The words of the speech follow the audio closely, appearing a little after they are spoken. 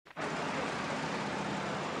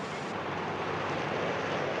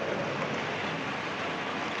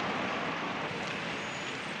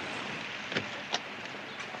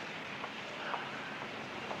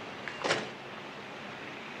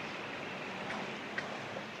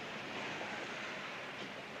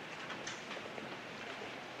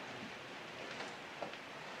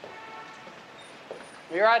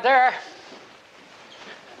Be right there.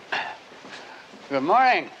 Good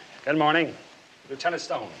morning. Good morning. Lieutenant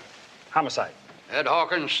Stone. Homicide. Ed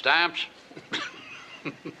Hawkins, stamps.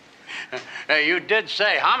 Hey, you did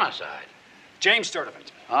say homicide. James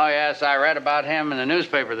Sturdivant. Oh, yes, I read about him in the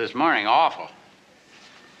newspaper this morning. Awful.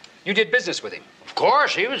 You did business with him? Of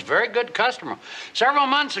course, he was a very good customer. Several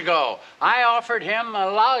months ago, I offered him a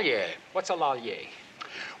Lallier. What's a Lallier?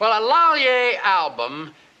 Well, a Lallier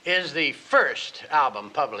album is the first album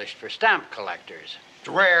published for stamp collectors. It's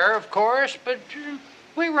rare, of course, but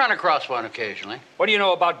we run across one occasionally. What do you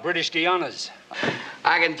know about British Guianas?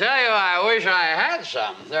 I can tell you I wish I had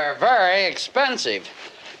some. They're very expensive.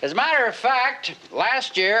 As a matter of fact,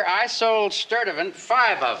 last year I sold Sturdivant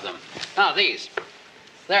 5 of them. Now, these.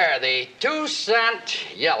 They're the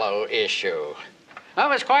 2-cent yellow issue. That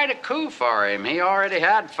was quite a coup for him. He already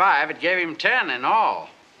had 5. It gave him 10 in all.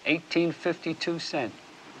 1852 cents.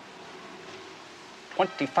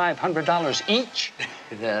 $2,500 each?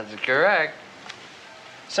 That's correct.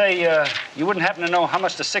 Say, you wouldn't happen to know how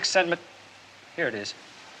much the 6-cent... Here it is.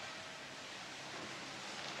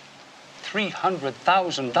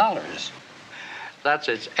 $300,000. That's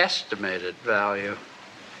its estimated value.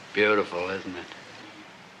 Beautiful, isn't it?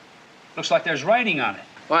 Looks like there's writing on it.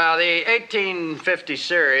 Well, the 1850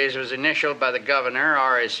 series was initialed by the governor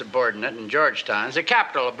or his subordinate in Georgetown. It's the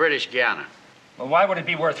capital of British Guiana. Well, why would it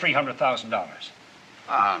be worth $300,000?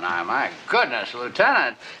 Oh, now, my goodness,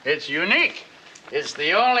 Lieutenant, it's unique. It's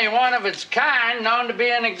the only one of its kind known to be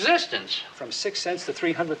in existence. From 6 cents to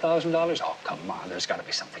 $300,000? Oh, come on, there's got to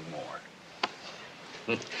be something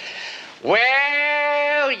more.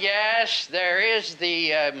 Well, yes, there is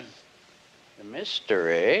the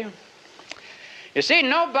mystery. You see,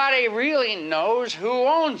 nobody really knows who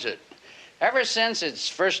owns it. Ever since its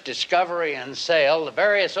first discovery and sale, the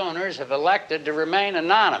various owners have elected to remain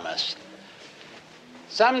anonymous.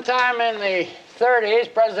 Sometime in the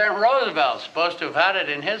 30s, President Roosevelt's supposed to have had it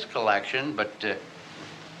in his collection, but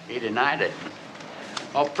he denied it.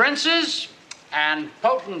 Well, princes and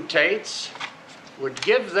potentates would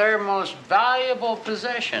give their most valuable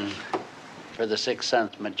possession for the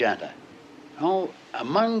 6-cent magenta. Oh,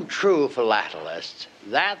 among true philatelists,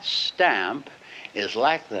 that stamp is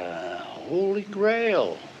like the Holy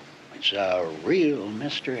Grail. It's a real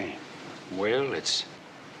mystery. Well, it's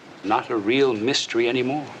not a real mystery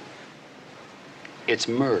anymore. It's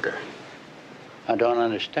murder. I don't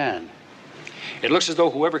understand. It looks as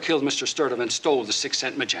though whoever killed Mr. Sturdivant stole the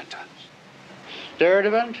 6-cent magenta.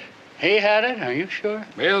 Sturdivant? He had it? Are you sure?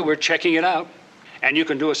 Well, we're checking it out. And you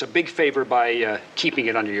can do us a big favor by keeping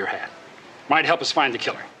it under your hat. Might help us find the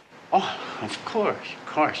killer. Oh, of course, of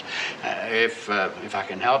course. If I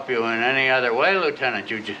can help you in any other way,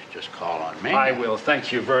 Lieutenant, you just call on me. I will.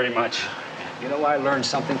 Thank you very much. You know, I learned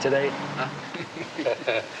something today. Huh?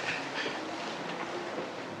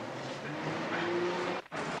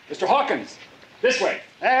 Mr. Hawkins, this way.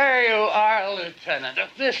 There you are, Lieutenant.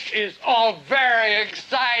 This is all very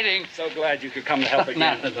exciting. So glad you could come to help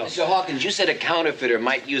again. Mr. Hawkins, you said a counterfeiter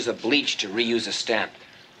might use a bleach to reuse a stamp.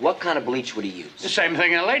 What kind of bleach would he use? The same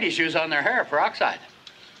thing the ladies use on their hair, peroxide.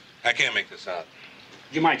 I can't make this out.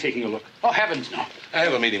 Do you mind taking a look? Oh, heavens, no. I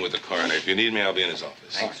have a meeting with the coroner. If you need me, I'll be in his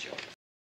office. Thanks, Joe.